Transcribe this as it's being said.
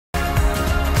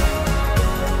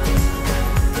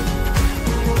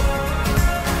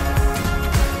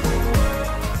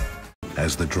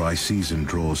As the dry season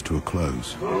draws to a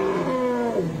close,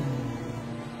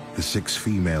 the 6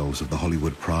 females of the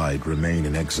Hollywood Pride remain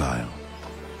in exile,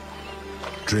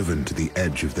 driven to the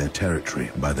edge of their territory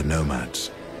by the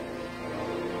nomads.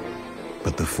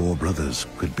 But the 4 brothers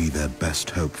could be their best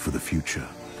hope for the future.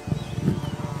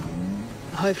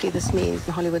 Hopefully this means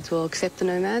the Hollywoods will accept the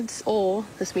nomads, or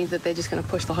this means that they're just going to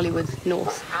push the Hollywoods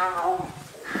north.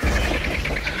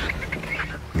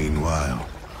 Meanwhile,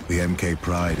 the MK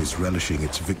Pride is relishing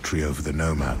its victory over the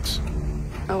nomads.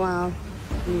 Oh wow,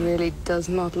 it really does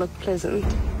not look pleasant.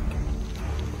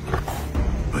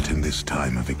 But in this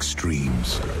time of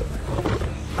extremes,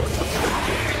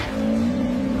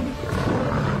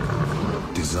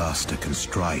 disaster can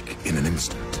strike in an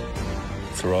instant.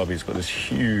 Sarabi's got this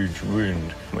huge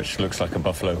wound, which looks like a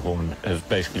buffalo horn has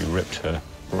basically ripped her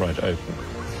right open.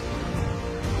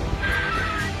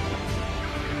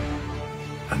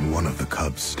 And one of the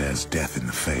cubs stares death in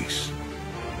the face.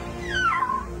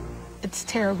 It's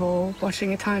terrible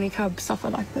watching a tiny cub suffer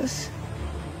like this.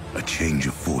 A change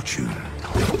of fortune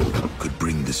could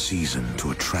bring the season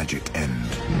to a tragic end.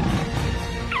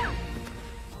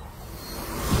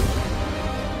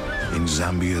 In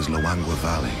Zambia's Luangwa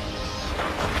Valley,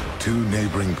 2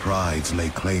 neighboring prides lay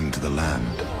claim to the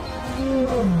land.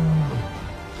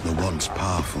 The once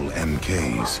powerful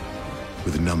MKs,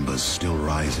 with numbers still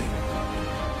rising,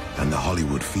 and the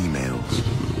Hollywood females,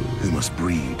 who must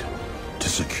breed to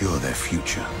secure their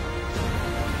future.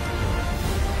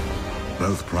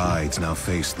 Both prides now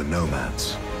face the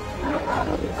nomads,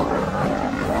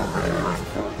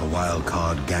 a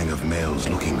wild-card gang of males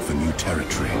looking for new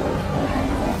territory.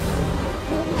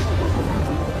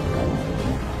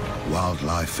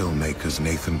 Wildlife filmmakers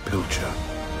Nathan Pilcher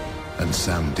and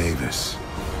Sam Davis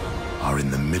are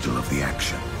in the middle of the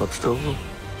action.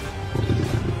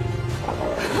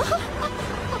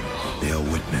 They'll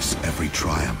witness every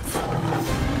triumph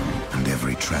and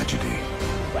every tragedy.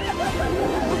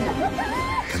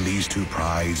 Can these 2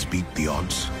 prides beat the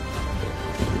odds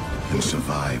and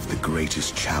survive the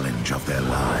greatest challenge of their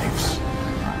lives?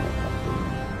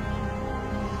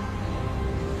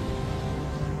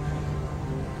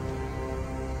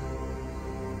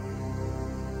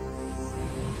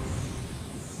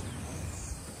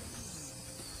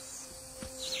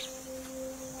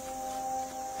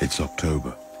 It's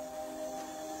October.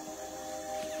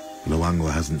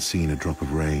 Luangwa hasn't seen a drop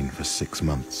of rain for 6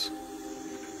 months.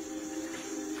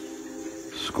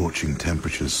 Scorching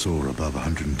temperatures soar above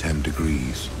 110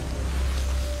 degrees.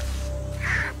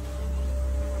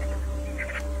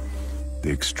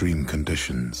 The extreme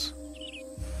conditions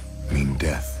mean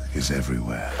death is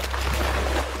everywhere.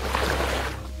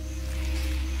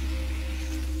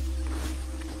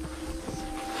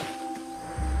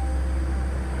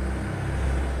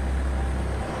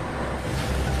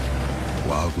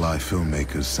 Wildlife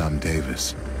filmmakers Sam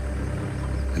Davis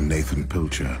and Nathan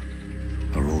Pilcher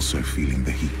are also feeling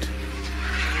the heat.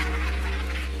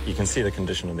 You can see the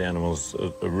condition of the animals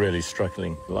are really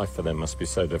struggling. Life for them must be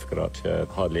so difficult out here.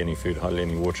 Hardly any food, hardly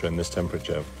any water in this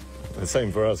temperature. The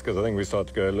same for us, because I think we start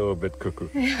to go a little bit cuckoo.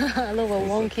 Yeah, a little bit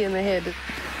wonky in the head.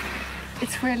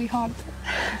 It's really hot,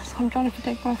 so I'm trying to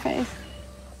protect my face.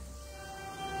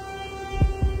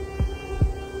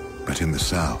 But in the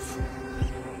south,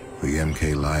 the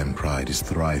MK Lion Pride is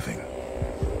thriving.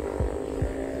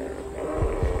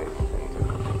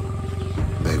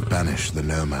 They've banished the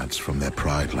nomads from their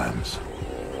pride lands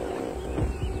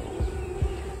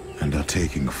and are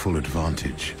taking full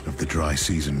advantage of the dry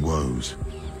season woes.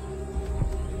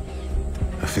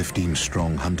 A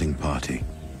 15-strong hunting party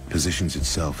positions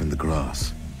itself in the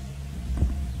grass,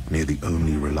 near the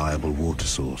only reliable water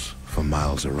source for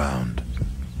miles around,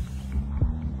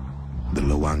 the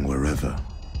Luangwa River.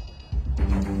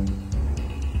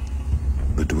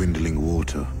 The dwindling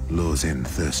water lures in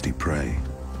thirsty prey.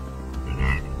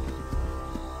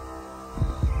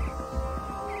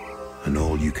 An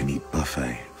all-you-can-eat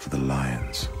buffet for the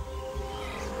lions.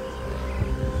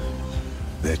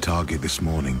 Their target this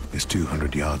morning is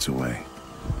 200 yards away.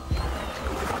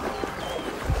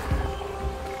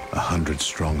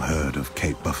 100-strong herd of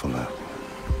Cape buffalo.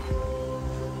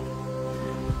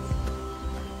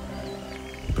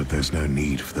 But there's no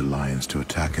need for the lions to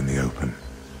attack in the open.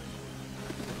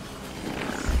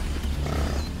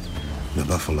 The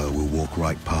buffalo will walk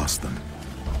right past them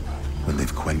when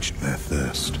they've quenched their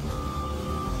thirst.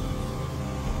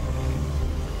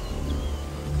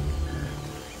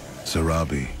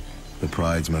 Sarabi, the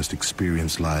pride's most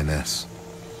experienced lioness,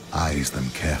 eyes them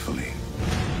carefully.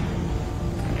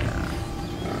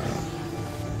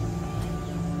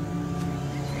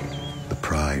 The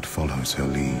pride follows her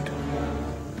lead.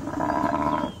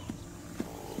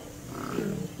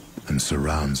 and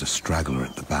surrounds a straggler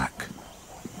at the back.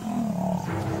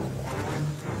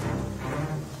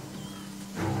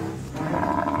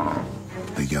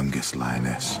 The youngest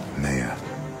lioness, Maya,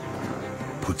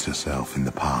 puts herself in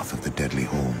the path of the deadly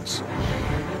horns.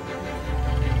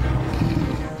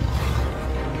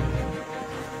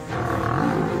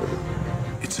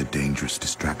 It's a dangerous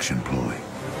distraction ploy.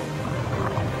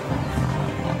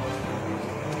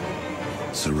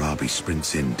 Sarabi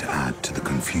sprints in to add to the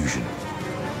confusion.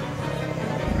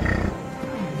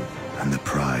 And the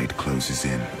pride closes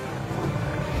in.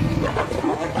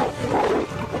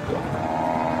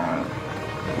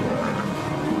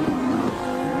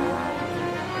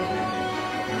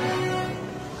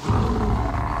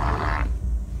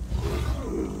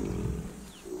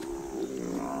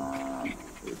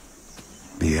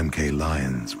 The MK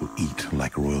lions will eat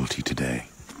like royalty today.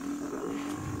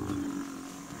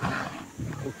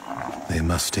 They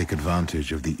must take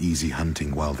advantage of the easy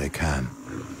hunting while they can.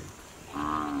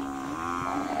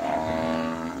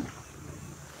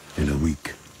 In a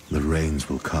week, the rains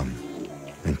will come,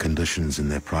 and conditions in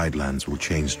their pride lands will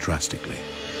change drastically.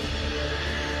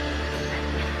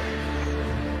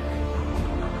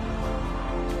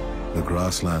 The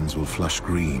grasslands will flush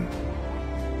green.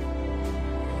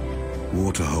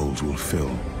 Waterholes will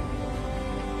fill,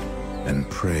 and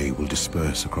prey will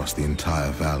disperse across the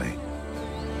entire valley.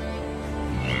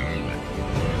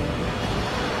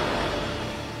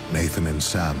 Nathan and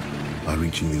Sam are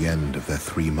reaching the end of their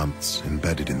 3 months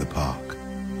embedded in the park.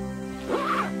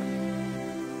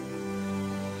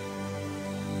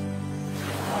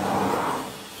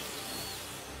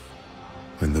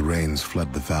 When the rains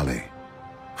flood the valley,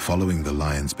 following the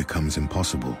lions becomes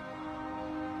impossible,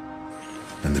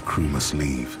 and the crew must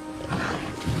leave.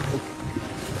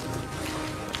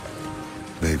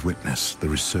 They've witnessed the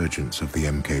resurgence of the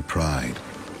MK pride,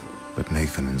 but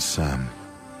Nathan and Sam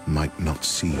might not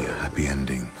see a happy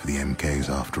ending for the MKs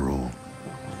after all.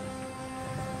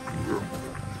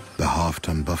 The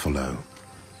half-ton buffalo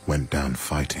went down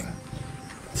fighting.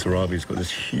 Sarabi's got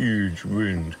this huge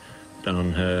wound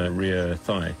down her rear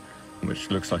thigh,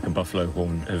 which looks like a buffalo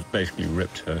horn has basically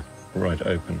ripped her right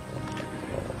open.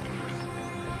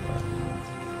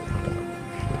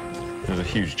 There's a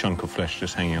huge chunk of flesh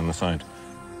just hanging on the side.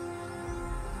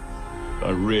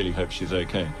 I really hope she's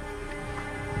okay.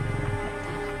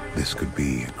 This could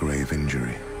be a grave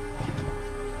injury.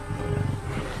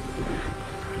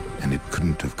 And it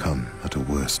couldn't have come at a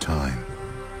worse time.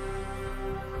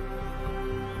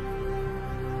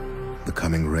 The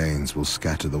coming rains will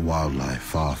scatter the wildlife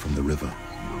far from the river.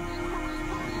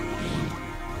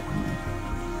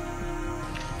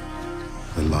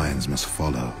 The lions must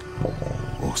follow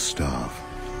or starve.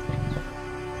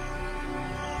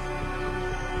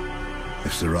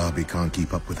 If Sarabi can't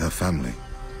keep up with her family,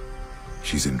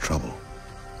 she's in trouble.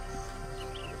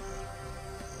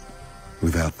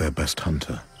 Without their best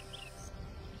hunter,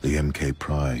 the MK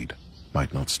pride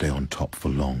might not stay on top for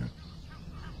long.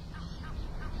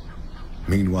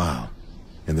 Meanwhile,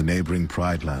 in the neighboring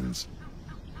pride lands,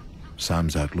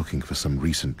 Sam's out looking for some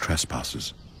recent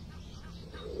trespassers.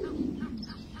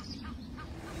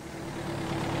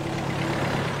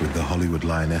 With the Hollywood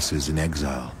lionesses in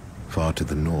exile far to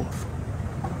the north,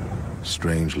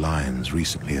 strange lions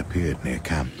recently appeared near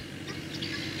camp.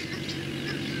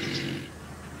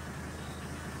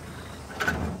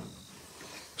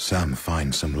 Sam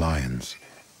finds some lions,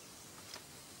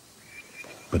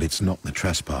 but it's not the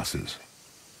trespassers,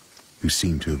 who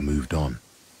seem to have moved on.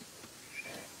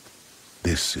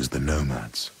 This is the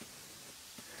nomads.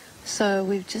 So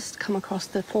we've just come across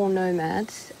the 4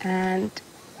 nomads, and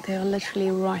they are literally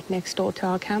right next door to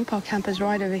our camp. Our camp is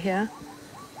right over here.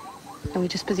 And we're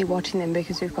just busy watching them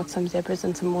because we've got some zebras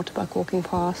and some waterbuck walking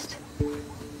past.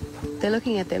 They're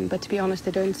looking at them, but to be honest,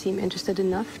 they don't seem interested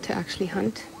enough to actually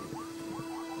hunt.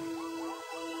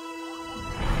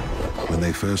 When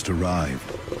they first arrived,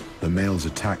 the males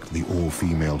attacked the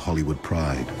all-female Hollywood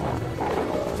pride.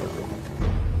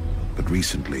 But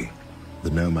recently,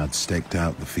 the nomads staked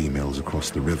out the females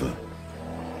across the river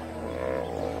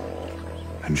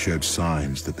and showed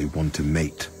signs that they want to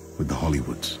mate with the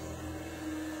Hollywoods.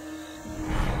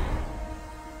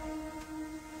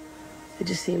 It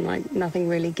just seemed like nothing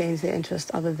really gains their interest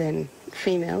other than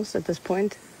females at this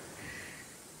point.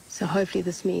 So hopefully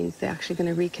this means they're actually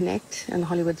going to reconnect and the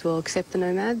Hollywoods will accept the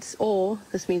nomads, or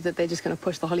this means that they're just going to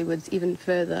push the Hollywoods even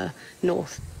further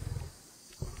north.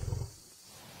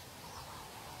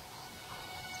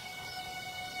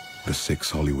 The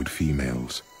 6 Hollywood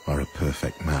females are a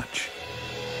perfect match.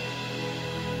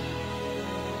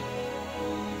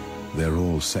 They're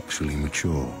all sexually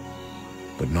mature,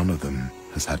 but none of them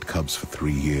has had cubs for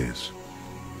 3 years.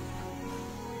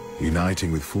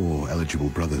 Uniting with 4 eligible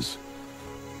brothers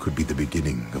could be the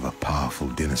beginning of a powerful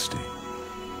dynasty,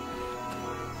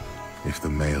 if the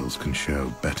males can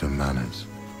show better manners.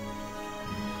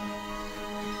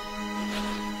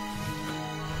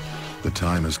 The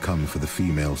time has come for the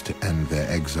females to end their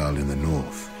exile in the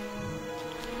north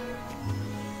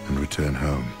and return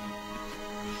home.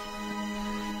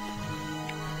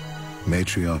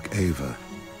 Matriarch Ava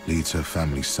leads her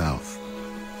family south.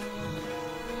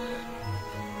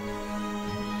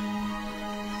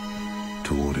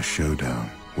 Toward a showdown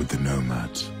with the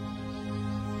nomads.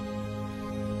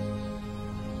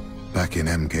 Back in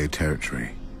MK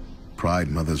territory, Pride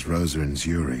mothers Rosa and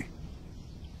Zuri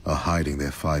are hiding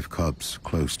their 5 cubs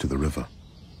close to the river.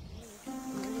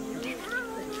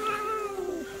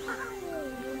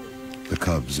 The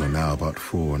cubs are now about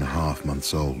 4.5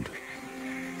 months old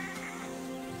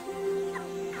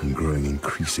and growing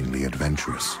increasingly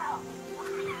adventurous.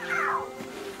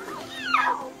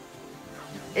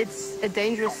 It's a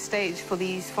dangerous stage for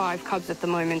these 5 cubs at the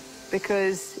moment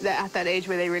because they're at that age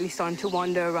where they're really starting to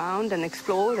wander around and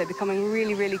explore. They're becoming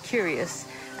really, really curious.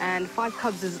 And 5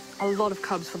 cubs is a lot of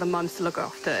cubs for the mums to look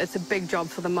after. It's a big job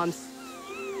for the mums.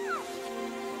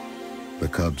 The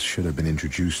cubs should have been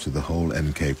introduced to the whole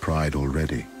MK Pride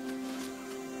already.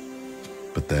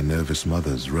 But their nervous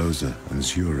mothers, Rosa and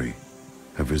Zuri,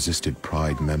 have resisted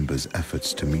Pride members'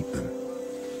 efforts to meet them.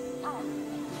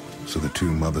 So the 2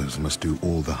 mothers must do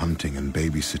all the hunting and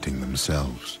babysitting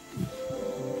themselves.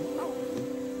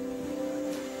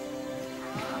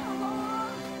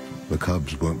 The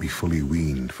cubs won't be fully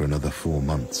weaned for another 4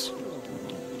 months.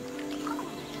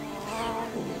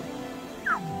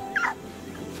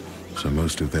 So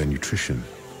most of their nutrition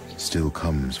still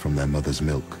comes from their mother's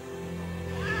milk.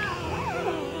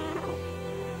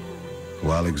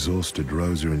 While exhausted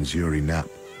Rosa and Zuri nap,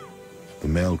 the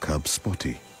male cub,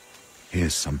 Spotty,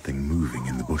 hears something moving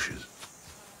in the bushes.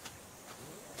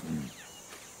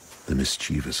 The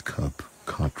mischievous cub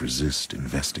can't resist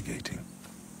investigating.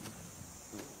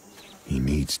 He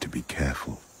needs to be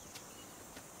careful.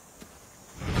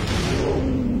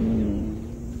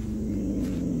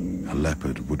 A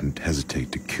leopard wouldn't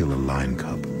hesitate to kill a lion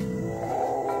cub.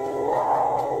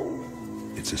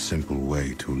 It's a simple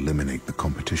way to eliminate the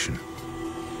competition.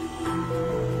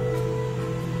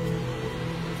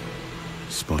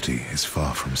 Spotty is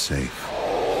far from safe.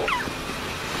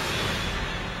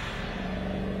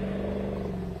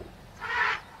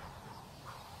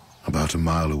 About a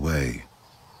mile away,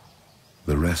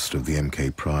 the rest of the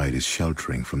MK Pride is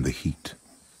sheltering from the heat,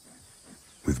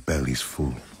 with bellies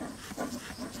full.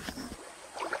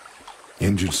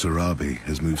 Injured Sarabi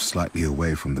has moved slightly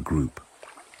away from the group.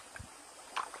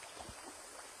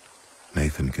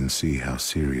 Nathan can see how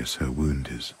serious her wound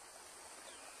is.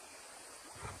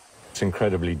 It's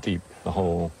incredibly deep, the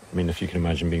hole. I mean, if you can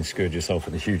imagine being skewered yourself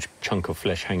with a huge chunk of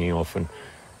flesh hanging off and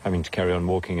having to carry on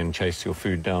walking and chase your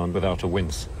food down without a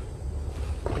wince.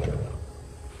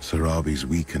 Sarabi's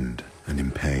weakened and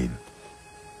in pain.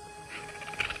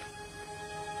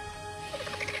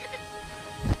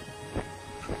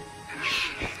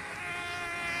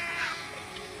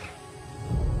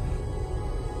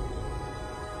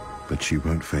 But she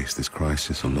won't face this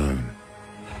crisis alone.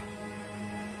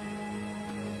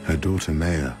 Her daughter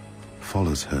Maya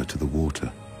follows her to the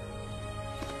water.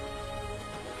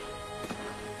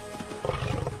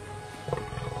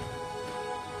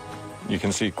 You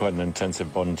can see quite an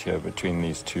intensive bond here between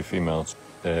these 2 females,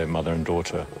 their mother and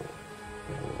daughter.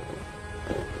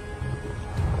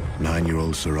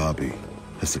 9-year-old Sarabi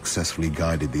has successfully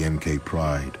guided the MK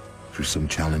Pride through some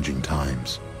challenging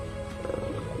times.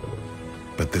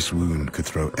 But this wound could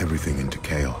throw everything into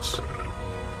chaos.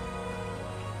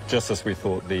 Just as we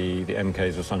thought the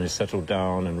MKs were starting to settle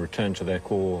down and return to their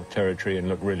core territory and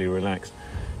look really relaxed,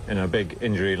 a big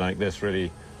injury like this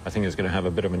really, I think, is going to have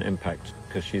a bit of an impact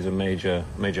because she's a major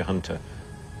hunter.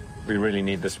 We really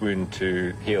need this wound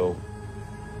to heal.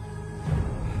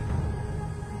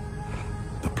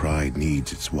 The Pride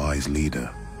needs its wise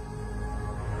leader.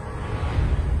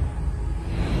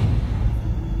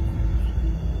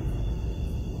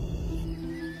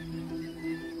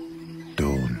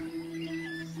 Dawn.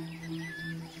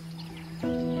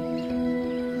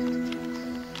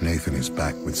 Nathan is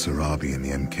back with Sarabi and the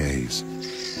MKs,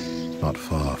 not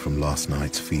far from last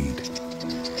night's feed.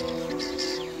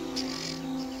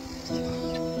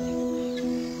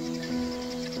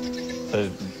 So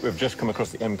we've just come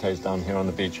across the MKs down here on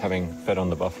the beach having fed on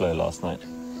the buffalo last night.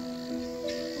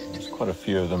 There's quite a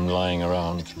few of them lying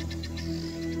around.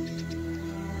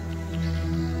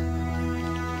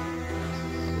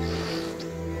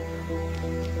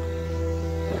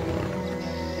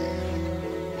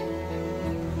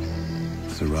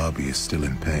 Sarabi is still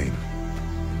in pain.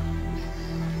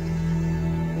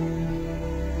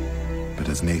 But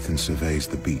as Nathan surveys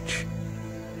the beach,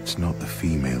 it's not the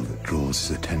female that draws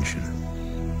his attention.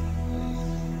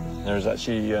 There's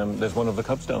actually, there's one of the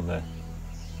cubs down there.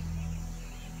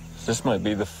 This might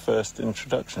be the first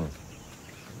introduction.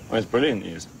 Oh, it's brilliant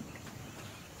news.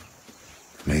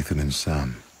 Nathan and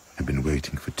Sam have been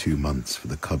waiting for 2 months for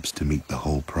the cubs to meet the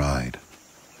whole pride.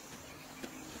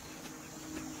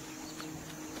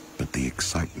 But the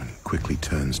excitement quickly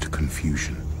turns to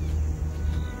confusion.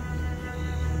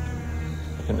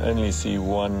 I can only see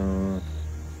one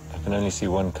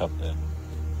cub there,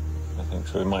 I think,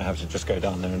 so we might have to just go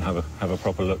down there and have a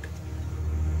proper look.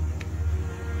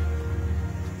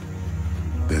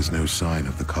 There's no sign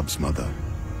of the cub's mother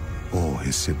or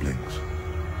his siblings.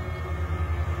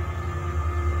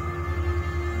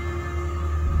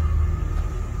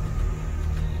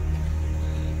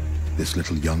 This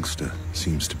little youngster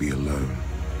seems to be alone.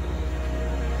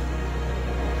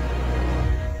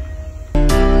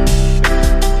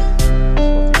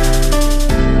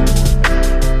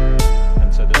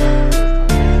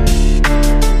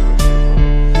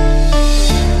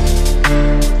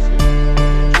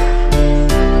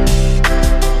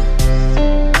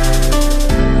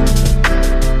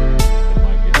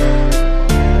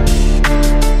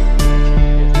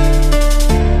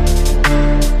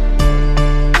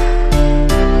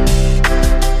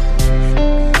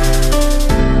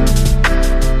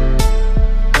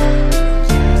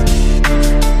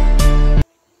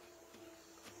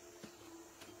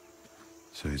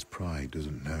 So his pride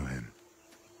doesn't know him.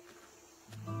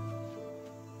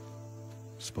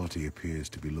 Spotty appears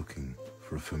to be looking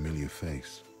for a familiar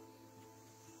face.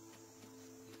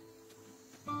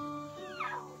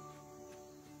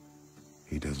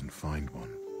 He doesn't find one.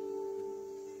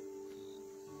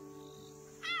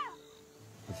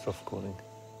 He's soft calling.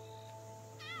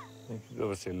 I think he's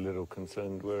obviously a little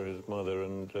concerned where his mother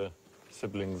and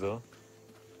siblings are.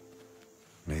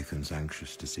 Nathan's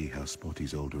anxious to see how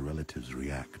Spotty's older relatives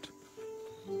react.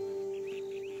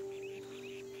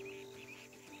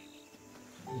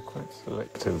 He's quite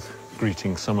selective,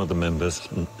 greeting some of the members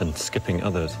and skipping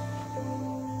others.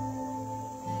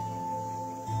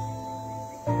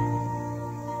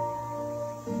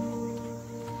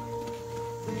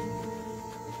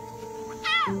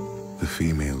 The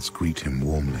females greet him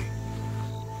warmly.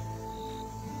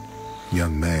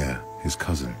 Young Maya, his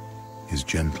cousin, is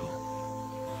gentle.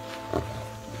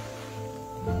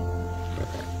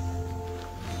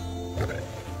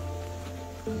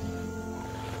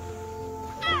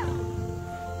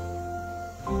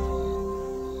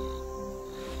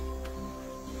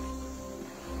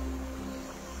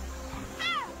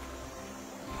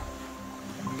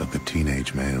 But the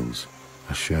teenage males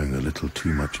are showing a little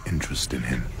too much interest in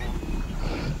him.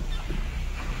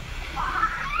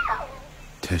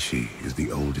 Teshi is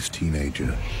the oldest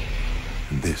teenager,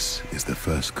 and this is the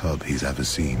first cub he's ever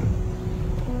seen.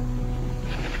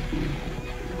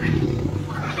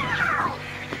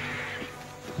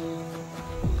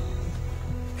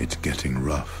 It's getting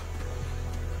rough.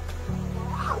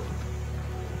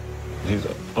 He's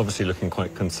obviously looking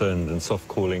quite concerned and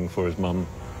soft-calling for his mum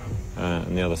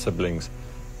and the other siblings,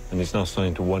 and he's now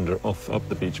starting to wander off up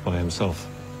the beach by himself.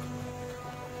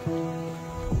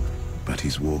 But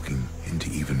he's walking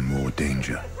into even more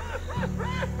danger.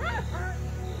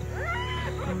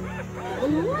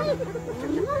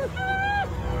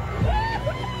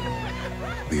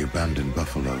 The abandoned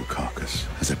buffalo carcass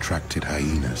has attracted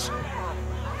hyenas.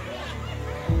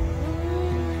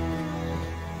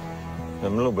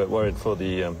 I'm a little bit worried for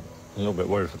the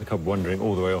cub wandering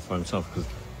all the way off by himself, because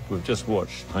we've just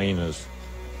watched hyenas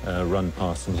run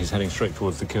past, and he's heading straight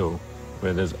towards the kill,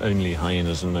 where there's only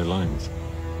hyenas and no lions.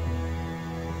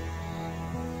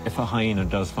 If a hyena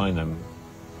does find them,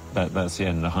 that's the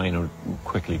end. The hyena would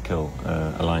quickly kill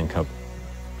a lion cub.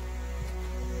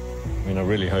 I mean, I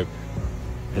really hope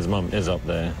his mum is up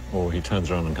there, or he turns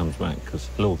around and comes back, because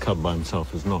a little cub by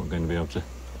himself is not going to be able to,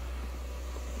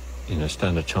 you know,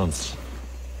 stand a chance.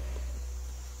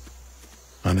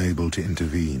 Unable to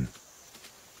intervene,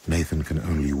 Nathan can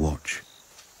only watch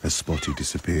as Spotty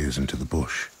disappears into the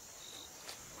bush.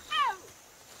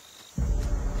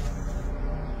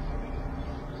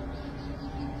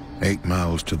 Eight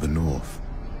miles to the north,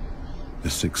 the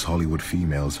 6 Hollywood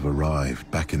females have arrived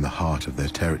back in the heart of their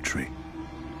territory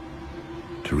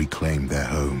to reclaim their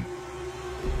home.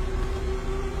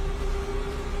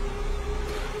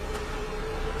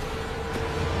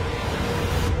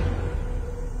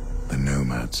 The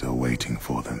nomads are waiting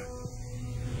for them.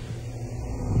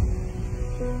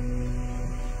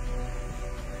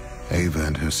 Ava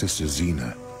and her sister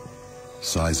Zena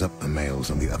size up the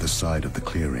males on the other side of the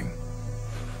clearing.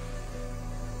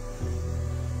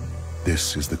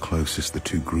 This is the closest the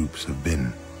two groups have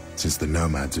been since the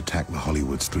nomads attacked the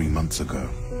Hollywoods 3 months ago.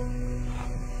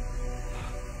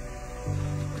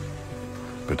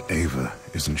 But Ava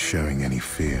isn't showing any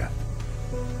fear.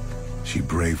 She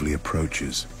bravely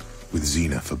approaches with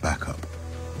Zena for backup.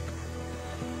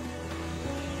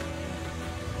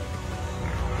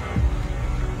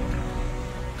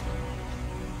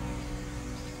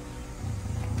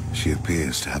 She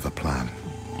appears to have a plan.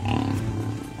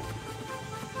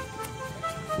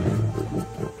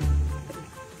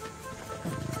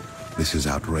 This is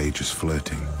outrageous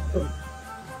flirting.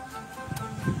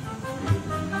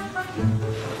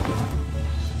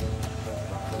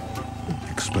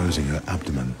 Exposing her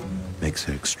abdomen makes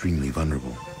her extremely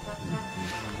vulnerable.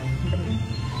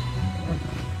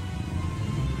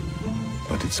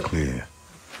 But it's clear,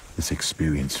 this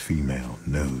experienced female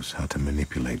knows how to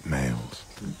manipulate males.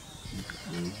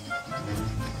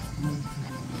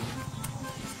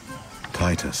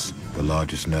 Titus, the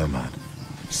largest nomad,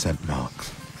 scent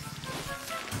marks.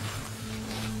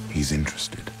 He's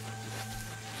interested.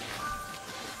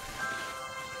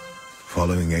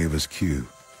 Following Ava's cue,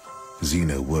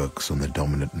 Zena works on the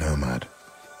dominant nomad,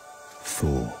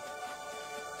 Thor.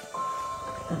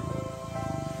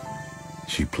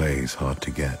 She plays hard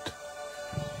to get.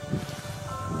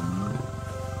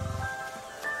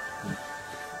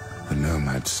 The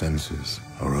nomad's senses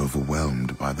are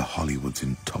overwhelmed by the Hollywood's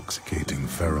intoxicating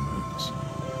pheromones.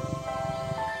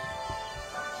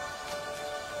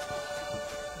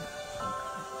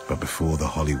 But before the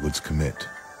Hollywoods commit,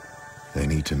 they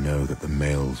need to know that the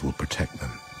males will protect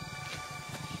them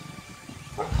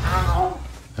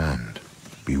and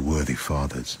be worthy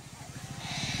fathers.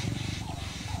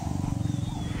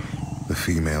 The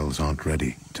females aren't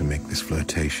ready to make this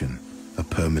flirtation a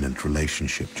permanent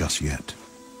relationship just yet.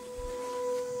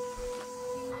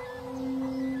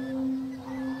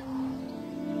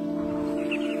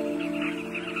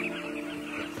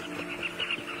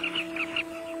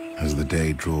 As the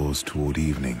day draws toward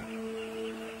evening,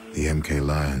 the MK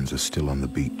lions are still on the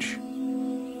beach.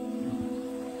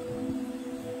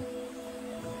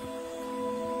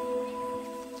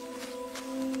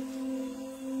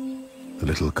 The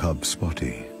little cub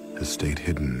Spotty has stayed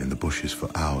hidden in the bushes for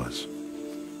hours.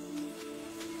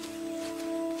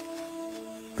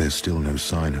 There's still no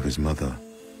sign of his mother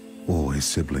or his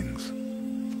siblings.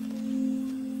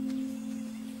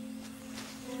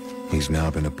 He's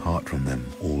now been apart from them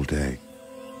all day.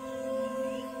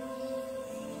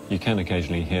 You can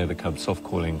occasionally hear the cub soft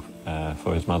calling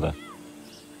for his mother.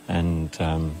 And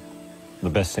the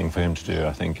best thing for him to do,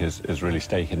 I think, is really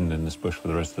stay hidden in this bush for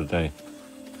the rest of the day.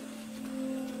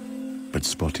 But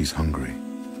Spotty's hungry.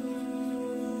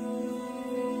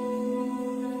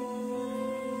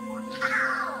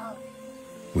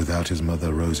 Without his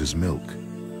mother Rose's milk,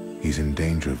 he's in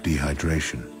danger of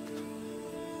dehydration.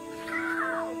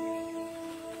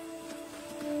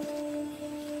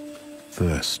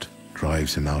 Thirst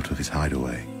drives him out of his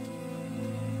hideaway.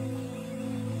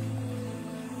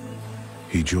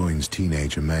 He joins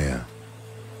teenager Maya.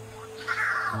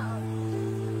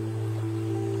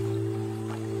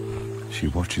 She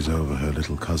watches over her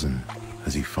little cousin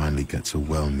as he finally gets a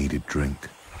well-needed drink.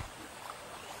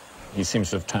 He seems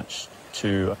to have attached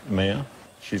to Maya.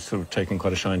 She's sort of taken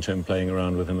quite a shine to him, playing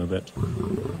around with him a bit.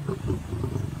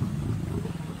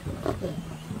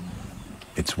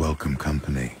 It's welcome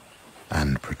company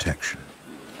and protection.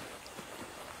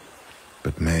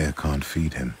 But Maya can't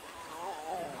feed him.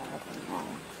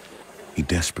 He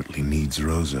desperately needs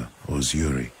Rosa or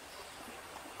Zuri.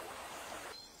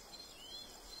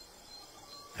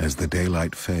 As the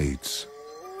daylight fades,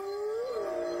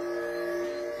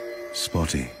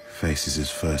 Spotty faces his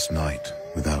first night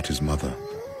without his mother.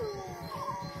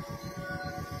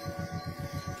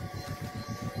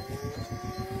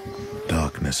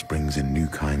 Darkness brings in new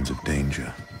kinds of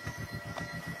danger.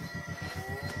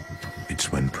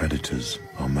 It's when predators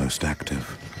are most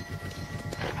active.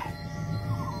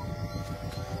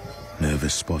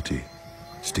 Nervous Spotty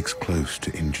sticks close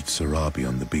to injured Sarabi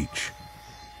on the beach.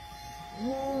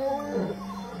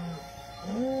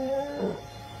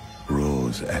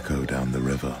 Roars echo down the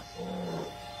river.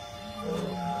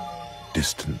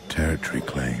 Distant territory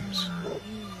claims.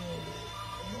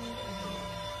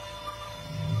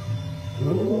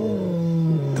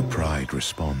 The pride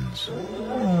responds.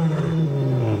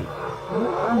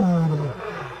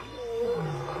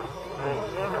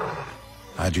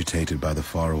 Agitated by the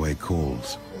faraway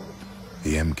calls,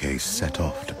 the MKs set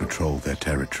off to patrol their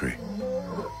territory.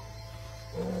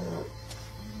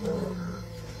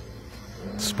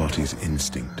 Spotty's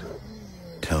instinct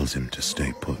tells him to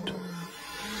stay put.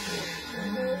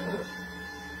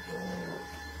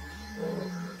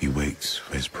 He waits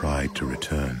for his pride to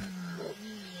return.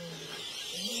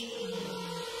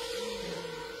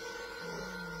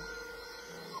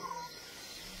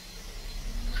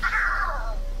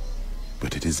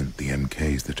 But it isn't the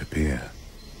MKs that appear.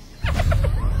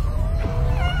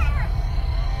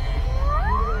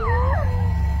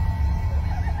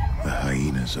 The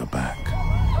hyenas are back.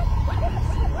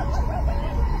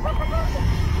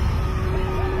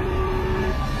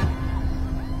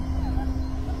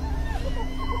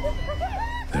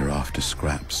 They're after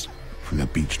scraps from a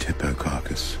beached hippo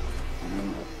carcass.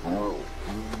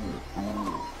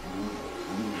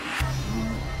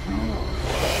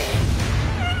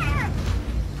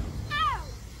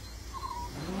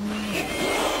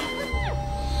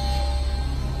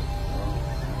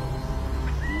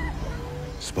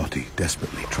 Spotty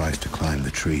desperately tries to climb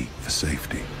the tree for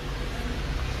safety.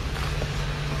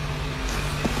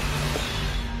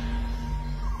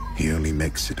 He only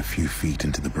makes it a few feet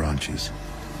into the branches,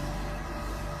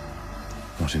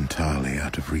 not entirely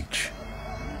out of reach.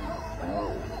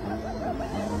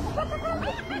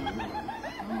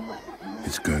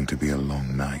 It's going to be a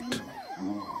long night.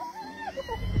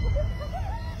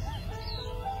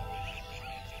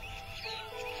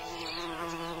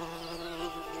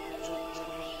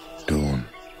 Dawn,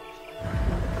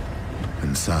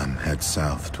 and Sam heads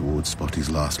south towards Spotty's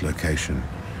last location.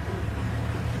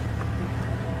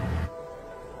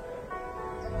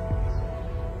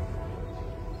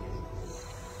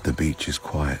 The beach is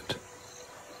quiet.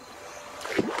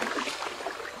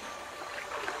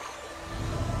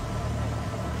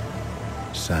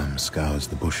 Sam scours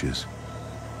the bushes,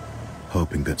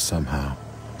 hoping that somehow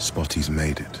Spotty's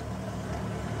made it.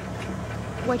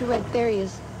 Wait, there he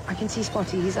is. I can see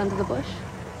Spotty. He's under the bush.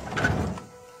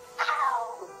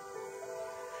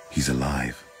 He's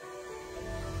alive,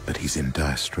 but he's in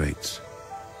dire straits.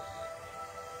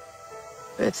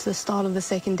 It's the start of the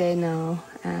second day now,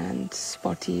 and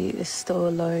Spotty is still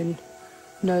alone.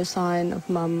 No sign of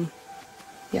Mum.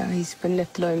 Yeah, he's been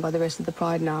left alone by the rest of the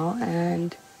pride now,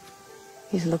 and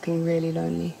he's looking really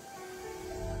lonely.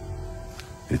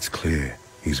 It's clear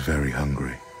he's very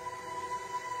hungry.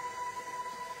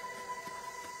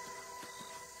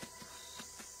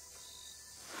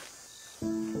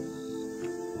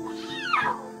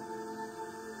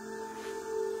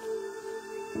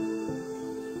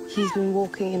 He's been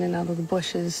walking in and out of the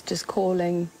bushes, just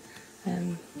calling.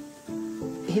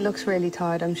 He looks really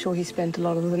tired. I'm sure he spent a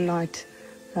lot of the night,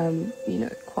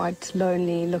 quite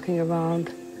lonely, looking around.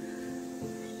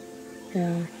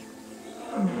 Yeah.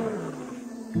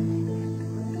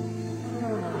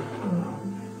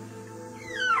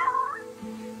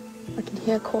 I can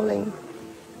hear calling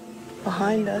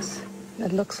behind us.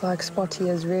 It looks like Spotty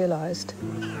has realized.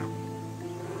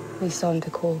 He's starting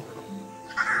to call.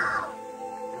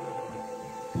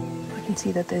 I can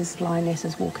see that there's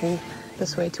lionesses walking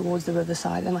this way towards the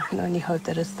riverside, and I can only hope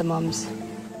that it's the mums.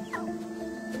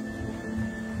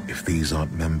 If these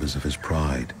aren't members of his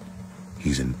pride,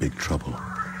 he's in big trouble.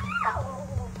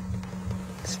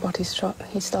 Spotty's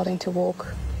he's starting to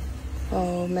walk.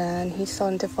 Oh man, he's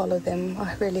starting to follow them.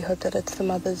 I really hope that it's the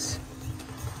mothers.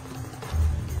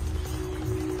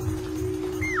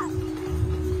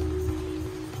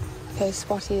 Okay,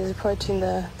 Spotty is approaching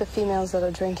the females that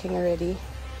are drinking already.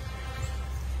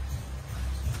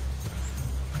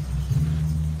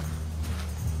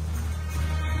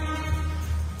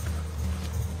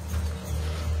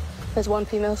 There's one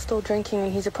female still drinking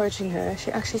and he's approaching her.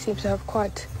 She actually seems to have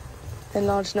quite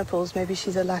enlarged nipples. Maybe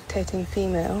she's a lactating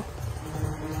female.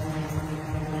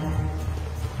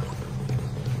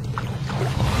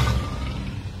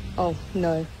 Oh,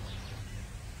 no.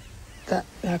 That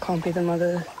can't be the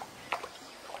mother.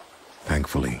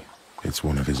 Thankfully, it's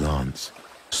one of his aunts,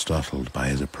 startled by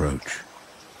his approach.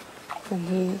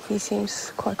 And he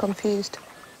seems quite confused.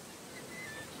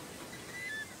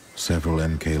 Several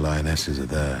MK lionesses are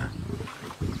there.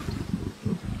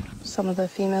 Some of the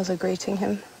females are greeting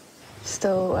him.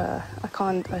 Still, I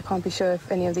can't be sure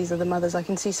if any of these are the mothers. I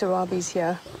can see Sarabi's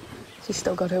here. She's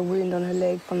still got her wound on her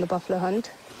leg from the buffalo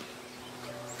hunt.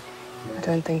 I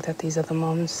don't think that these are the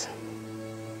moms.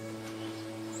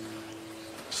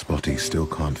 Spotty still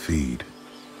can't feed,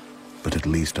 but at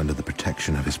least under the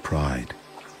protection of his pride,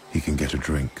 he can get a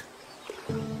drink.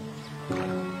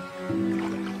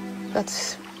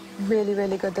 That's really,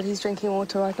 really good that he's drinking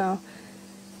water right now.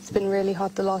 It's been really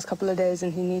hot the last couple of days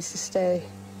and he needs to stay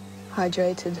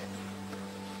hydrated.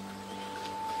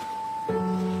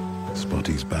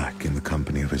 Spotty's back in the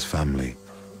company of his family,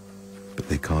 but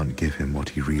they can't give him what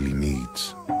he really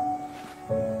needs.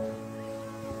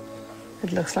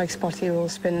 It looks like Spotty will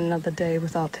spend another day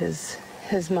without his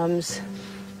mums,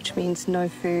 which means no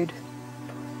food.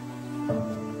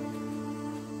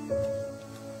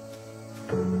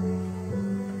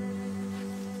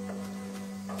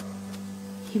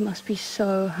 He must be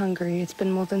so hungry. It's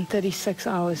been more than 36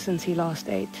 hours since he last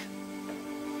ate.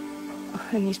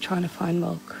 And he's trying to find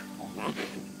milk.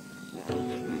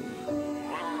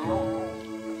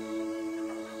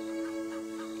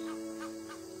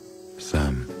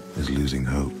 Sam is losing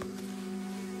hope.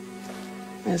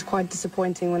 It was quite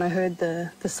disappointing when I heard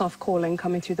the soft calling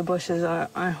coming through the bushes.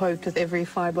 I hoped with every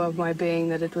fibre of my being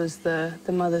that it was the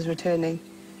mothers returning.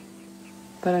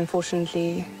 But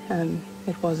unfortunately,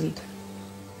 it wasn't.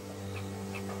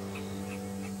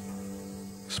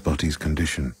 Spotty's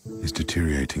condition is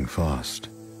deteriorating fast.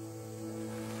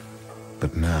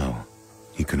 But now,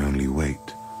 he can only wait.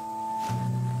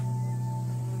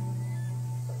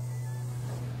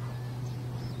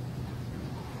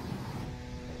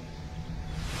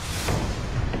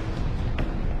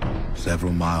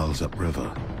 Several miles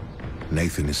upriver,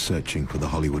 Nathan is searching for the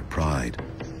Hollywood Pride,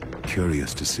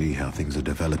 curious to see how things are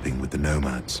developing with the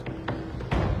nomads.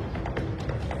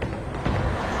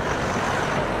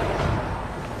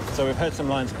 So we've heard some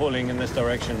lions calling in this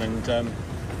direction, and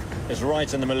it's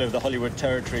right in the middle of the Hollywood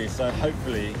territory, so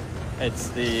hopefully it's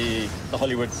the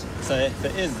Hollywoods. So if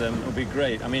it is them, it'll be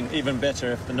great. I mean, even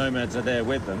better if the nomads are there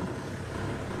with them.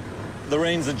 The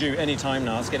rains are due any time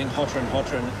now. It's getting hotter and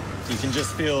hotter, and you can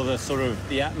just feel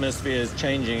the atmosphere is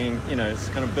changing, you know, it's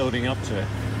kind of building up to it.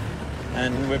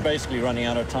 And we're basically running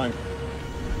out of time.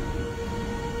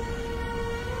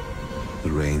 The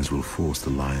rains will force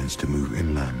the lions to move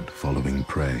inland, following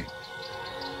prey.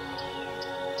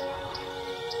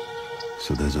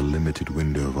 So there's a limited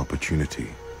window of opportunity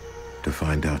to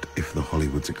find out if the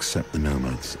Hollywoods accept the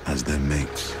nomads as their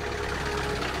mates.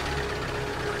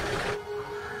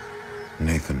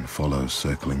 Nathan follows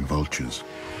circling vultures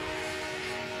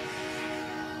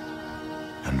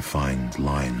and finds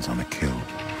lions on a kill.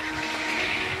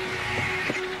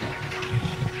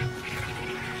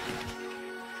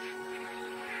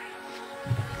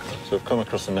 So we've come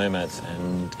across the nomads,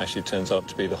 and actually turns out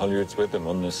to be the Hollywoods with them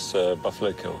on this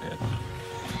buffalo kill here.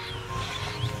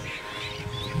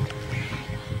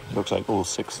 Looks like all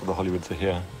 6 of the Hollywoods are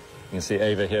here. You can see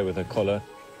Ava here with her collar.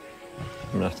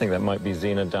 And I think that might be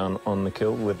Xena down on the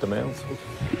kill with the males.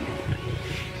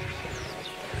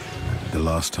 The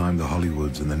last time the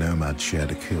Hollywoods and the nomads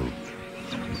shared a kill,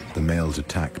 the males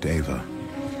attacked Ava.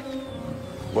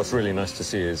 What's really nice to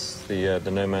see is the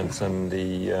nomads and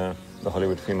the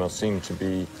Hollywood females seem to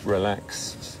be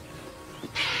relaxed.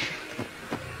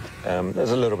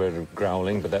 There's a little bit of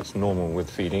growling, but that's normal with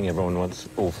feeding. Everyone wants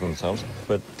all for themselves.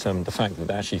 But the fact that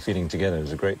they're actually feeding together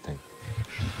is a great thing.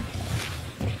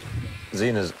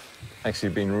 Xena's actually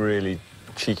been really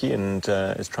cheeky and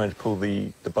is trying to pull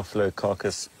the buffalo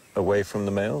carcass away from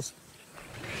the males.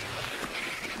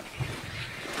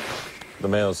 The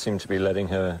males seem to be letting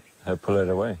her pull it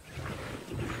away.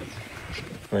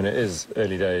 I mean, it is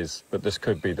early days, but this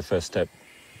could be the first step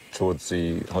towards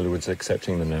the Hollywoods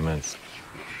accepting the nomads.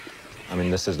 I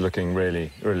mean, this is looking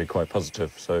really, really quite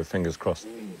positive, so fingers crossed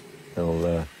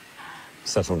they'll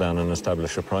settle down and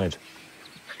establish a pride.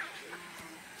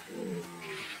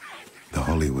 The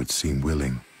Hollywoods seem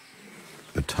willing,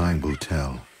 but time will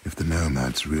tell if the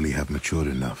nomads really have matured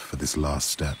enough for this last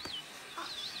step.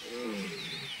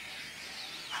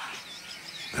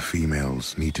 The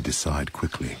females need to decide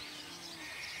quickly.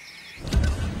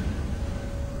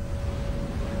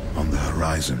 On the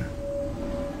horizon,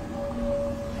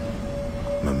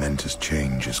 momentous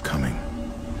change is coming.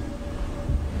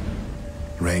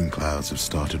 Rain clouds have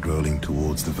started rolling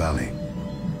towards the valley.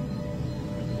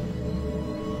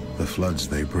 The floods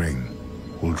they bring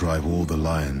will drive all the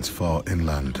lions far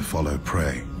inland to follow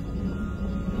prey.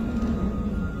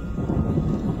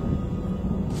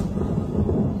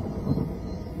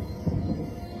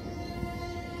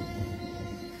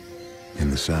 In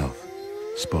the south,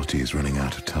 Spotty is running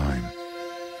out of time.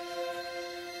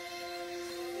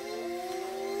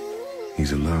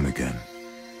 He's alone again.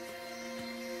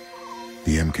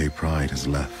 The MK Pride has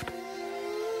left.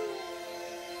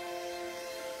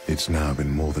 It's now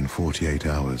been more than 48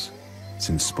 hours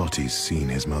since Spotty's seen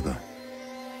his mother.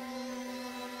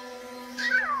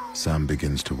 Sam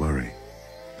begins to worry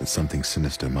that something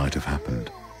sinister might have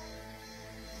happened.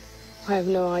 I have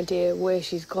no idea where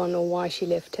she's gone or why she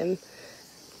left him.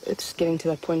 It's getting to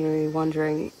that point where you're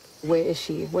wondering, where is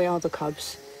she? Where are the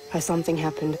cubs? Has something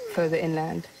happened further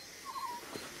inland?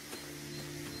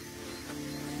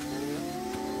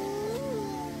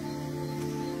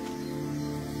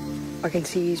 I can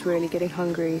see he's really getting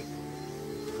hungry.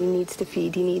 He needs to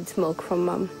feed, he needs milk from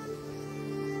Mum.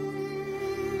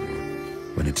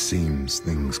 When it seems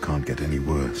things can't get any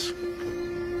worse,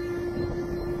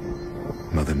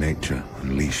 Mother Nature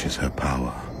unleashes her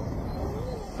power.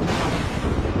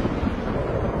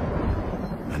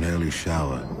 An early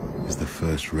shower is the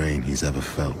first rain he's ever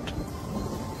felt.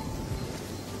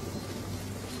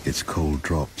 Its cold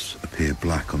drops appear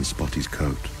black on Spotty's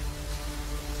coat.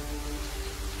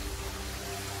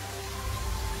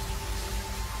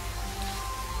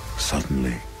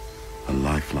 Suddenly, a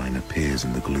lifeline appears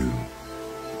in the gloom.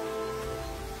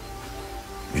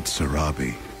 It's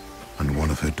Sarabi and one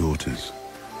of her daughters.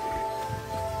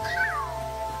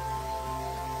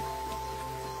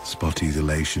 Spotty's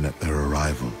elation at their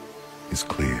arrival is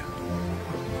clear.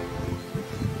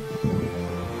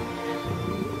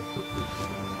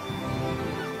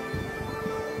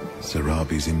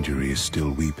 Sarabi's injury is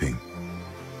still weeping,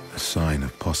 a sign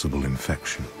of possible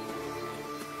infection.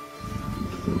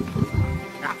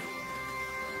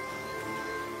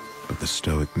 But the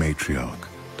stoic matriarch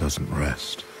doesn't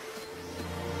rest.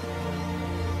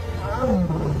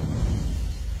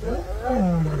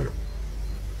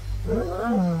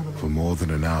 For more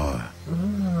than an hour,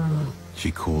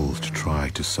 she calls to try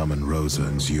to summon Rosa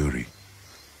and Zuri.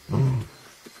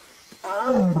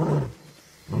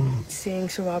 Seeing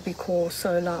Sarabi call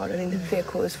so loud, I think the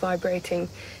vehicle is vibrating.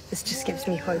 This just gives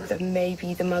me hope that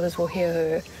maybe the mothers will hear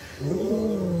her.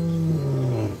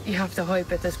 You have to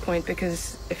hope at this point,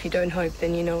 because if you don't hope,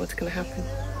 then you know what's going to happen.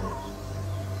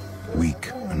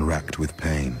 Weak and racked with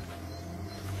pain,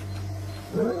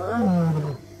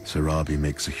 Sarabi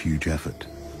makes a huge effort.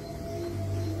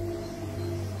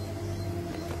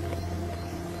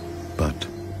 But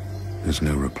there's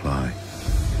no reply.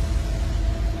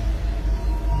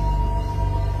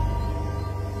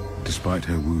 Despite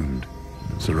her wound,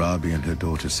 Sarabi and her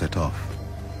daughter set off,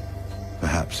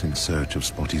 perhaps in search of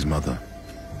Spotty's mother.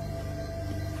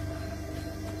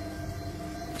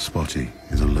 Spotty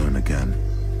is alone again.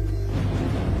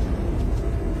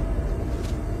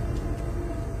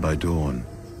 By dawn,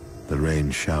 the rain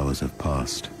showers have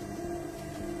passed.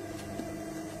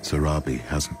 Sarabi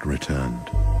hasn't returned.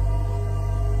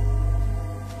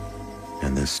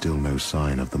 And there's still no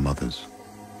sign of the mothers.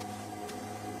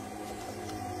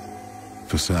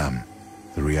 For Sam,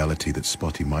 the reality that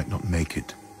Spotty might not make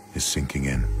it is sinking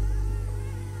in.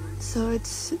 So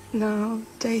it's now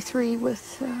day 3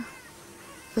 with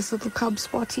this little cub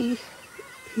Spotty.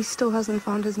 He still hasn't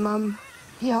found his mum.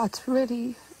 Yeah,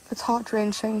 it's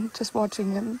heart-wrenching just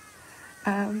watching him.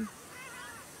 You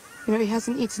know, he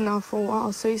hasn't eaten now for a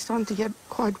while, so he's starting to get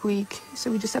quite weak.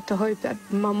 So we just have to hope that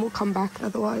Mum will come back,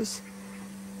 otherwise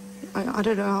I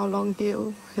don't know how long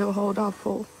he'll hold out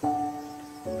for.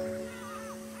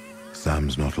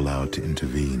 Sam's not allowed to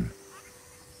intervene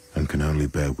and can only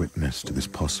bear witness to this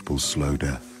possible slow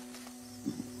death.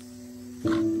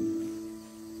 You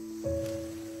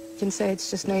can say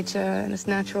it's just nature and it's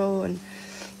natural and,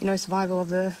 you know, survival of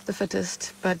the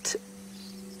fittest, but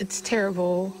it's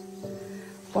terrible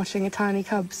watching a tiny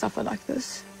cub suffer like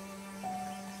this.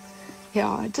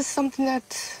 Yeah, just something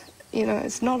that, you know,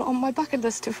 it's not on my bucket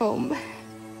list to film.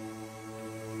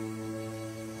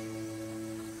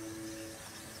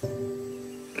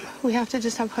 We have to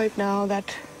just have hope now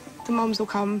that the mums will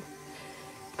come.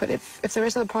 But if the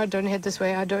rest of the pride don't head this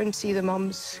way, I don't see the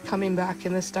mums coming back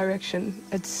in this direction.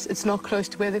 It's not close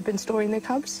to where they've been storing their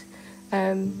cubs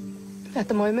at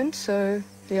the moment. So,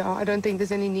 yeah, I don't think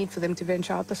there's any need for them to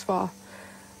venture out this far,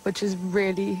 which is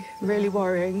really, really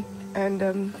worrying.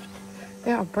 And,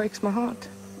 yeah, it breaks my heart.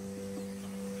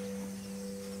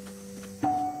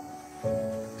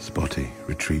 Spotty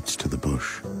retreats to the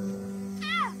bush.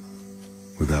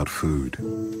 Without food,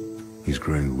 he's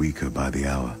growing weaker by the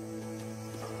hour.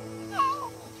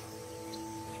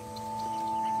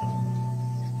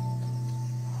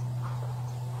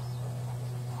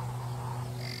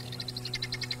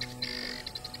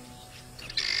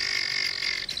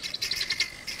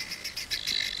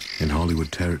 In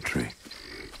Hollywood territory,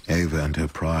 Ava and her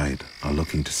pride are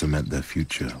looking to cement their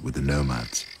future with the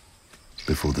nomads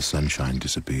before the sunshine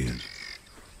disappears.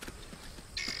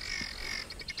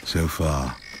 So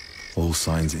far, all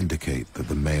signs indicate that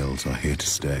the males are here to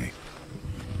stay.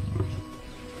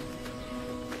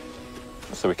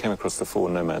 So we came across the 4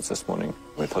 nomads this morning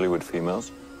with Hollywood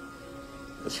females.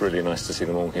 It's really nice to see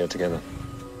them all here together.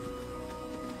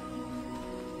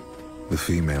 The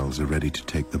females are ready to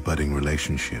take the budding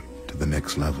relationship to the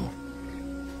next level.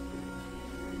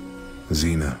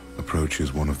 Xena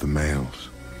approaches one of the males.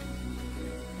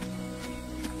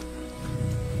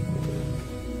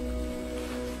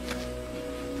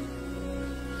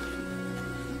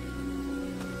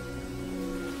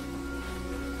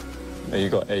 You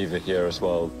got Ava here as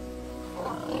well.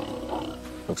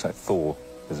 Looks like Thor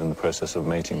is in the process of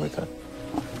mating with her.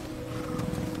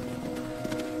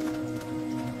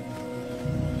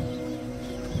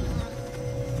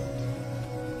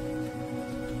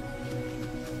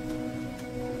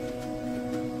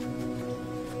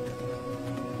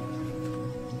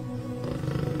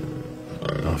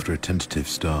 After a tentative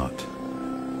start,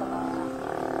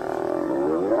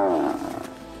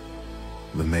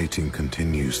 the mating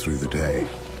continues through the day.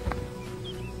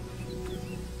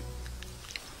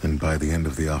 And by the end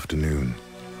of the afternoon,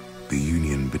 the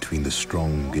union between the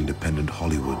strong, independent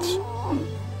Hollywoods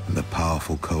and the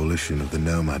powerful coalition of the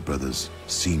Nomad brothers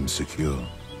seems secure.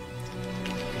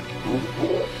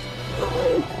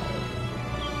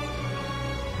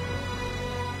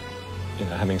 You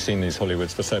know, having seen these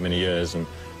Hollywoods for so many years, and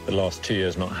the last 2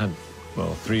 years not had,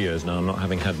 well, 3 years now, not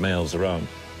having had males around.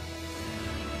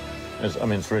 I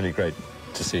mean, it's really great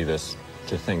to see this,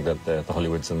 to think that the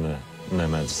Hollywoods and the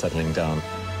Nomads settling down.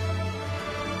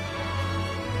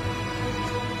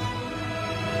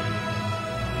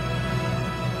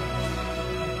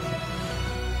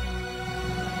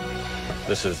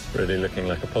 This is really looking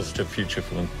like a positive future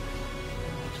for them.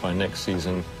 By next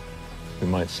season, we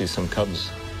might see some cubs.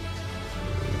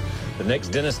 The next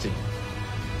dynasty.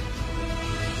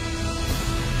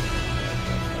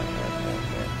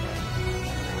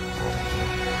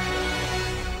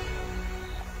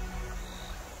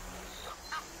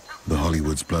 The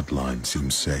Hollywoods bloodline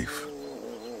seems safe.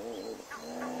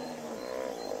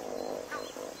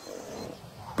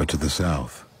 But to the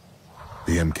south,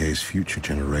 the MK's future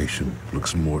generation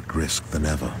looks more at risk than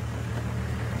ever.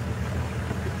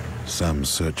 Sam's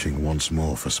searching once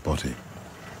more for Spotty.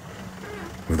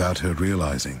 Without her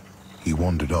realizing, he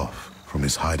wandered off from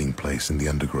his hiding place in the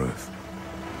undergrowth.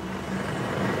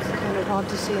 It's kind of hard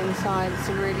to see inside. It's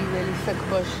a really, really thick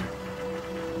bush.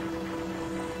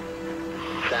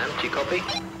 Sam, do you copy?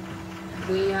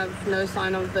 We have no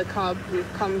sign of the cub.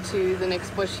 We've come to the next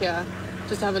bush here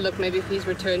just to have a look, maybe if he's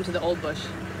returned to the old bush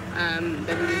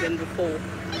that he was in before.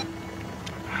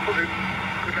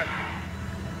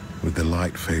 With the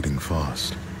light fading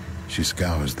fast, she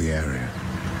scours the area.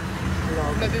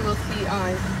 Maybe we'll see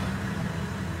eyes.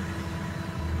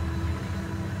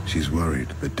 She's worried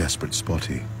that desperate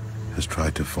Spotty has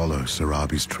tried to follow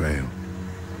Sarabi's trail.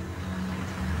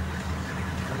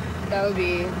 That would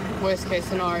be worst case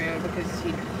scenario because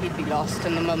he'd be lost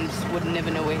and the mums would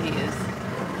never know where he is.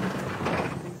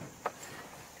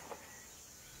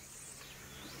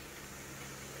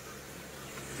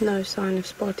 No sign of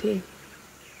Spotty.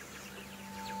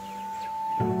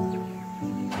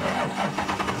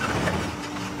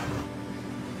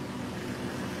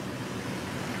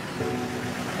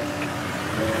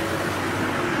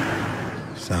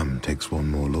 Sam takes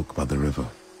one more look by the river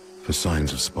for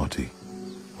signs of Spotty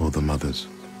or the mothers.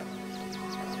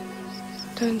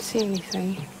 Don't see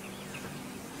anything.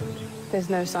 There's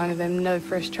no sign of him, no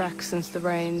fresh tracks since the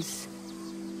rains.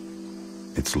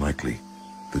 It's likely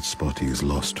that Spotty is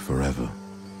lost forever.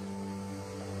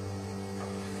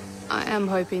 I am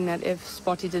hoping that if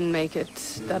Spotty didn't make it,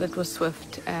 that it was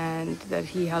swift and that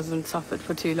he hasn't suffered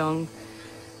for too long.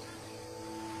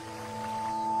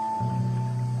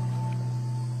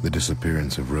 The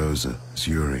disappearance of Rosa,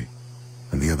 Zuri,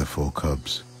 and the other 4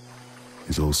 cubs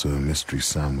is also a mystery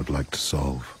Sam would like to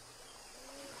solve.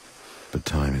 But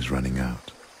time is running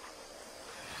out.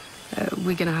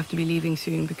 We're going to have to be leaving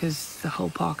soon because the whole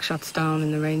park shuts down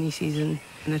in the rainy season.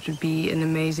 And it would be an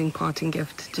amazing parting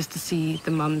gift just to see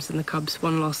the mums and the cubs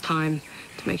one last time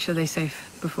to make sure they're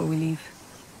safe before we leave.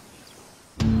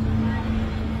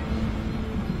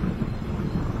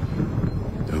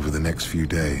 Over the next few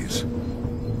days,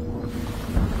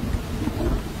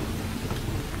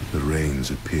 the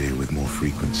rains appear with more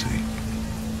frequency.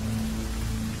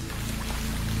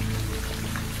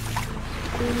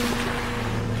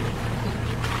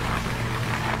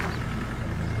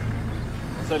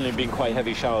 Certainly been quite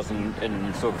heavy showers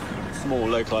in sort of small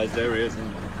localized areas,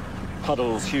 and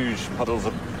puddles, huge puddles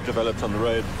have developed on the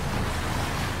road.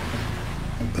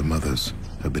 The mothers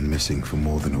have been missing for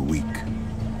more than a week.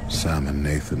 Sam and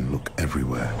Nathan look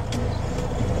everywhere.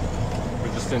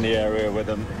 We're just in the area where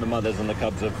the mothers and the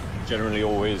cubs have generally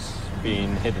always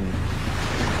been hidden,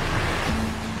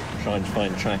 trying to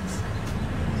find tracks.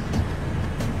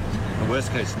 The worst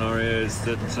case scenario is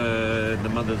that the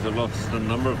mothers have lost a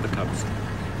number of the cubs.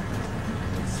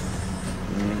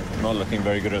 Not looking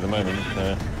very good at the moment.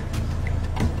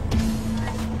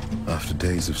 After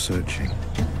days of searching,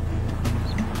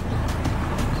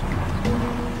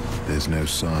 there's no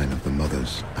sign of the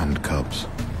mothers and cubs.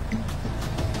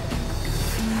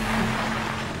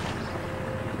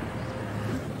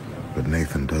 But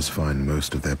Nathan does find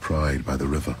most of their pride by the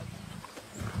river.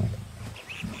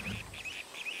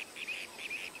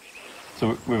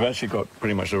 So we've actually got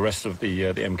pretty much the rest of the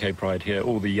MK Pride here,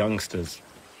 all the youngsters,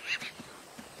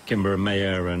 Kimber and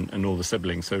Maya and all the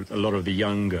siblings, so a lot of the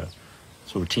younger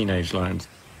sort of teenage lions.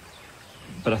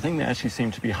 But I think they actually seem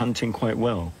to be hunting quite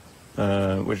well,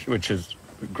 which is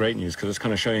great news, because it's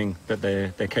kind of showing that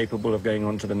they're capable of going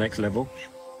on to the next level.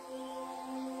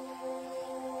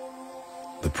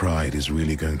 The Pride is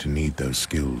really going to need those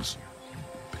skills,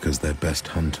 because their best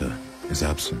hunter is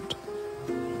absent.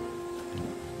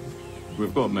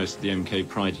 We've got most of the MK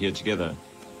Pride here together.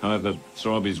 However,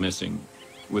 Sarabi's missing.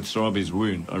 With Sarabi's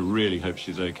wound, I really hope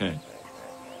she's okay.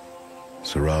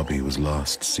 Sarabi was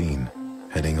last seen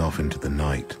heading off into the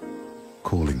night,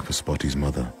 calling for Spotty's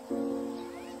mother.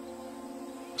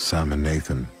 Sam and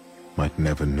Nathan might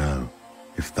never know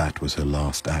if that was her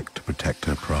last act to protect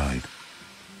her pride.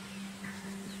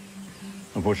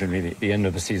 Unfortunately, the end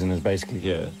of the season is basically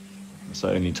here, so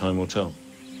only time will tell.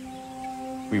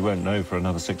 We won't know for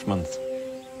another 6 months.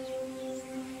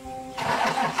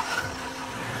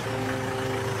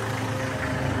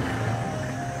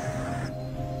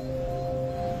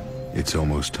 It's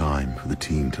almost time for the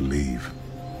team to leave.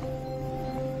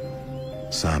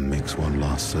 Sam makes one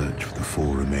last search for the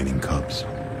 4 remaining cubs.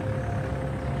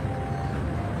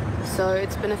 So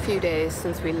it's been a few days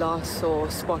since we last saw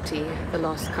Spotty, the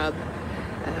last cub.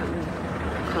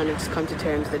 Kind of just come to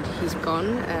terms that he's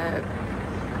gone.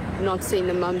 Not seeing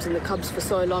the mums and the cubs for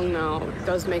so long now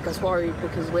does make us worried,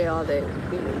 because where are they?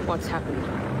 You know, what's happened?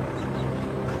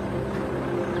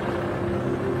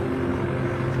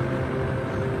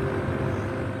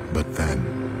 But then...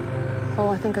 Oh,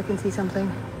 I think I can see something.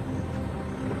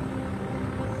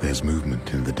 there's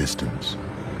movement in the distance.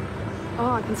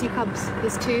 Oh, I can see cubs.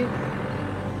 There's 2.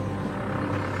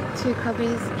 2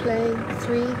 cubbies playing.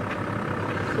 3,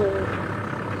 4.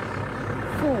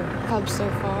 4 cubs so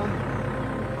far.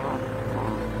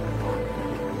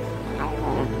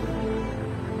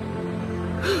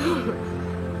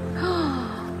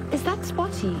 Is that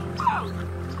Spotty?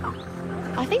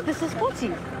 I think this is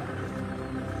Spotty.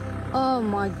 Oh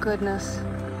my goodness.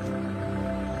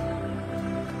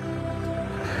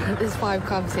 There's 5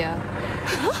 cubs here.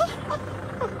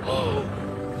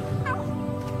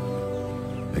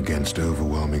 Against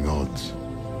overwhelming odds,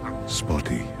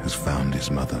 Spotty has found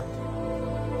his mother.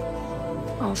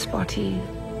 Oh, Spotty.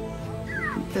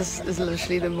 This is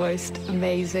literally the most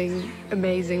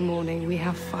amazing morning. We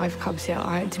have 5 cubs here.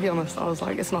 To be honest, I was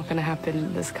like, it's not going to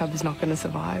happen. This cub is not going to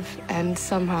survive. And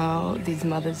somehow these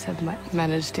mothers have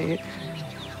managed to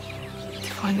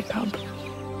find the cub.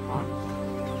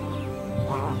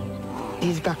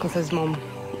 He's back with his mom.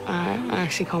 I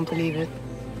actually can't believe it.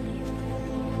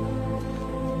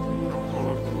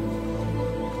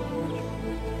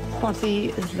 Spotty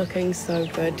is looking so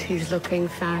good. He's looking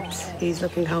fat, he's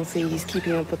looking healthy, he's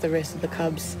keeping up with the rest of the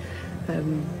cubs.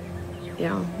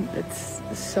 Yeah, it's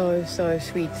so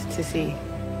sweet to see.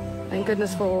 Thank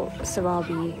goodness for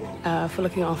Sarabi, for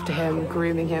looking after him,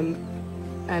 grooming him,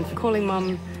 and for calling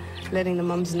Mum, letting the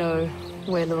mums know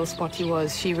where little Spotty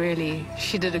was. She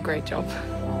did a great job.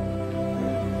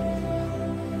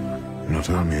 Not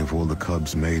only have all the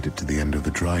cubs made it to the end of the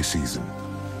dry season,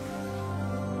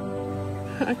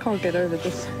 I can't get over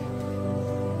this.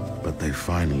 but they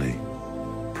finally,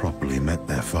 properly met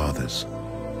their fathers.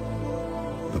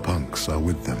 The punks are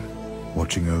with them,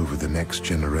 watching over the next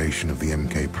generation of the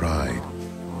MK Pride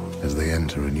as they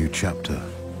enter a new chapter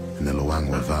in the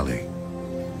Luangwa Valley.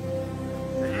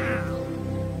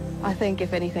 I think,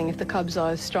 if anything, if the cubs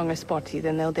are as strong as Spotty,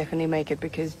 then they'll definitely make it,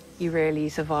 because he really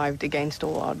survived against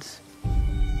all odds.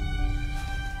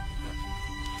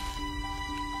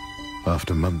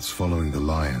 After months following the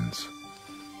lions,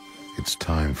 it's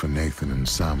time for Nathan and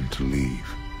Sam to leave.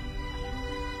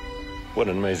 What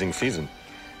an amazing season.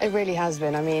 It really has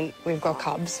been. I mean, we've got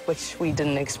cubs, which we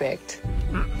didn't expect.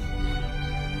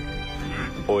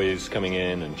 Boys coming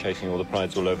in and chasing all the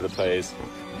prides all over the place.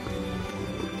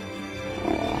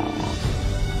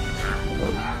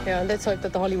 Yeah, let's hope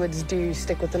that the Hollywoods do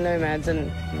stick with the nomads,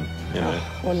 and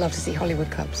we'd love to see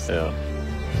Hollywood cubs. Yeah.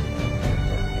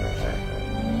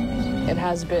 It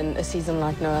has been a season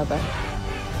like no other,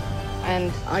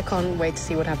 and I can't wait to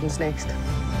see what happens next.